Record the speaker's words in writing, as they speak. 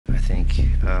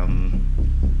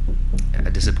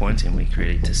disappointing,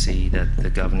 really, to see that the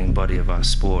governing body of our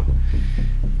sport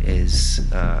has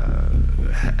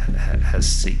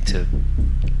seek to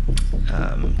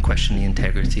question the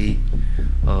integrity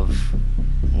of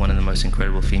one of the most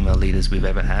incredible female leaders we've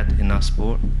ever had in our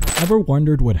sport. Ever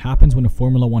wondered what happens when a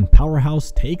Formula One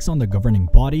powerhouse takes on the governing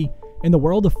body? In the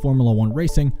world of Formula One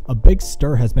racing, a big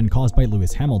stir has been caused by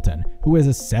Lewis Hamilton, who is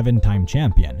a 7-time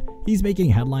champion. He's making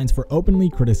headlines for openly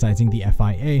criticizing the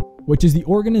FIA, which is the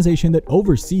organization that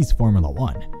oversees Formula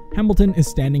One. Hamilton is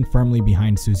standing firmly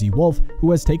behind Susie Wolff, who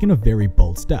has taken a very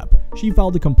bold step. She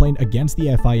filed a complaint against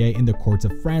the FIA in the courts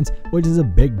of France, which is a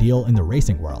big deal in the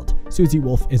racing world. Susie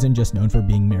Wolff isn't just known for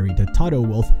being married to Toto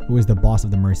Wolff, who is the boss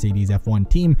of the Mercedes F1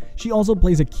 team. She also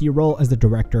plays a key role as the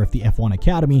director of the F1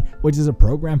 Academy, which is a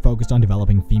program focused on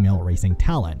developing female racing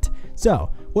talent. So,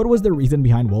 what was the reason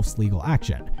behind Wolff's legal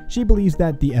action? She believes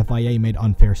that the FIA made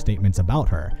unfair statements about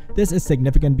her. This is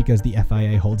significant because the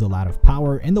FIA holds a lot of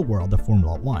power in the world of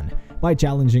Formula One. By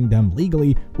challenging them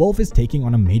legally, Wolff is taking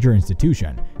on a major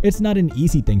institution. It's not an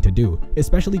easy thing to do,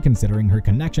 especially considering her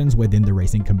connections within the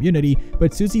racing community,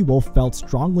 but Susie Wolff felt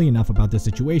strongly enough about the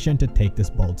situation to take this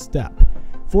bold step.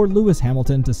 For Lewis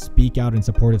Hamilton to speak out in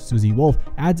support of Susie Wolff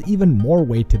adds even more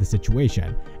weight to the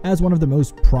situation. As one of the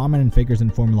most prominent figures in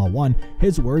Formula One,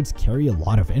 his words carry a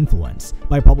lot of influence.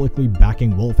 By publicly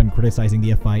backing Wolff and criticizing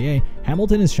the FIA,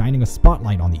 Hamilton is shining a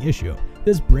spotlight on the issue.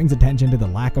 This brings attention to the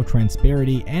lack of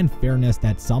transparency and fairness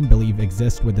that some believe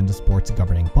exists within the sport's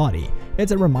governing body.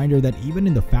 It's a reminder that even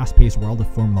in the fast-paced world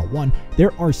of Formula One,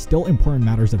 there are still important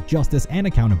matters of justice and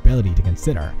accountability to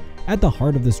consider. At the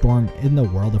heart of the storm in the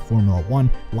world of Formula One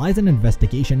lies an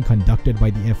investigation conducted by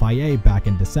the FIA back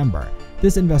in December.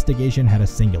 This investigation had a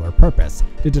singular purpose: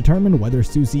 to determine whether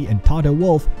Susie and Toto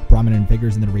Wolff, prominent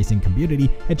figures in the racing community,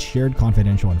 had shared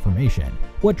confidential information.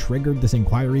 What triggered this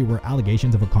inquiry were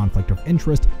allegations of a conflict of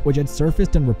interest, which had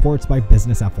surfaced in reports by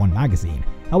Business F1 magazine.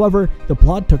 However, the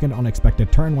plot took an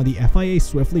unexpected turn when the FIA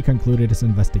swiftly concluded its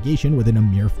investigation within a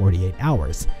mere 48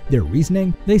 hours. Their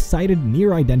reasoning? They cited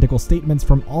near-identical statements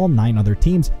from all 9 other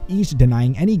teams, each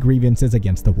denying any grievances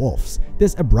against the Wolffs.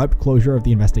 This abrupt closure of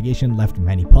the investigation left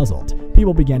many puzzled.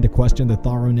 People began to question the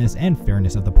thoroughness and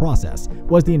fairness of the process.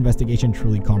 Was the investigation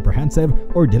truly comprehensive,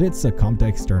 or did it succumb to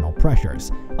external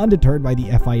pressures? Undeterred by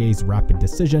the FIA's rapid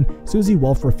decision, Susie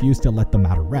Wolff refused to let the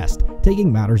matter rest,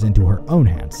 taking matters into her own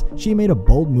hands. She made a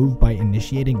bold move by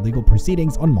initiating legal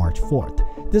proceedings on March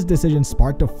 4th. This decision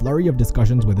sparked a flurry of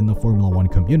discussions within the Formula One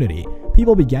community.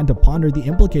 People began to ponder the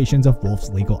implications of Wolff's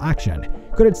legal action.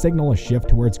 Could it signal a shift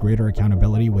towards greater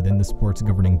accountability within the sport's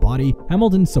governing body?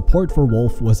 Hamilton's support for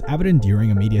Wolff was evident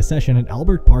during a media session at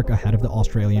Albert Park ahead of the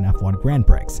Australian F1 Grand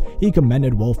Prix. He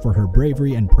commended Wolff for her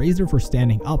bravery and praised her for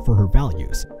standing up for her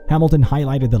values. Hamilton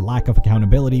highlighted the lack of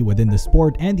accountability within the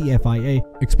sport and the FIA,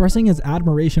 expressing his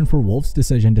admiration for Wolff's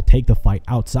decision to take the fight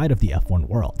outside of the F1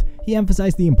 world. He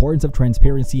emphasized the importance of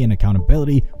transparency and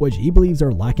accountability, which he believes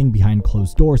are lacking behind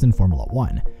closed doors in Formula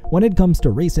One. When it comes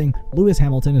to racing, Lewis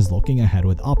Hamilton is looking ahead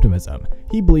with optimism.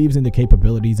 He believes in the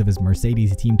capabilities of his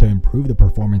Mercedes team to improve the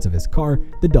performance of his car,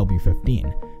 the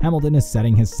W15. Hamilton is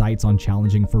setting his sights on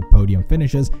challenging for podium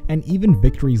finishes and even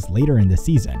victories later in the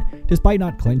season. Despite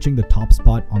not clinching the top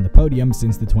spot on the podium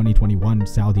since the 2021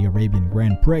 Saudi Arabian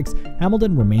Grand Prix,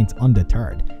 Hamilton remains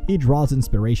undeterred. He draws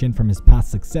inspiration from his past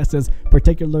successes,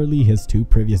 particularly his 2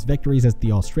 previous victories at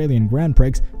the Australian Grand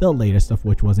Prix, the latest of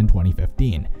which was in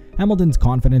 2015. Hamilton's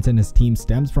confidence in his team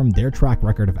stems from their track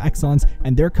record of excellence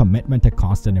and their commitment to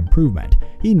constant improvement.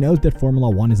 He knows that Formula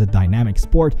One is a dynamic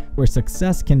sport where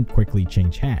success can quickly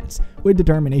change hands. With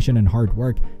determination and hard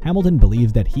work, Hamilton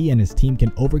believes that he and his team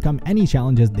can overcome any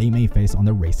challenges they may face on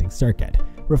the racing circuit.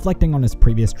 Reflecting on his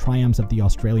previous triumphs of the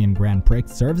Australian Grand Prix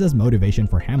serves as motivation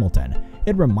for Hamilton.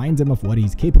 It reminds him of what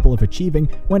he's capable of achieving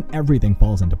when everything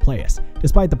falls into place.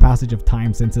 Despite the passage of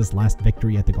time since his last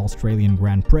victory at the Australian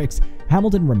Grand Prix,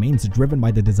 Hamilton remains driven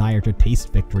by the desire to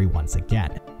taste victory once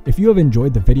again. If you have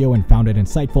enjoyed the video and found it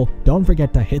insightful, don't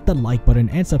forget to hit the like button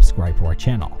and subscribe to our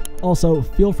channel. Also,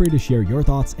 feel free to share your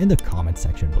thoughts in the comment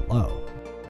section below.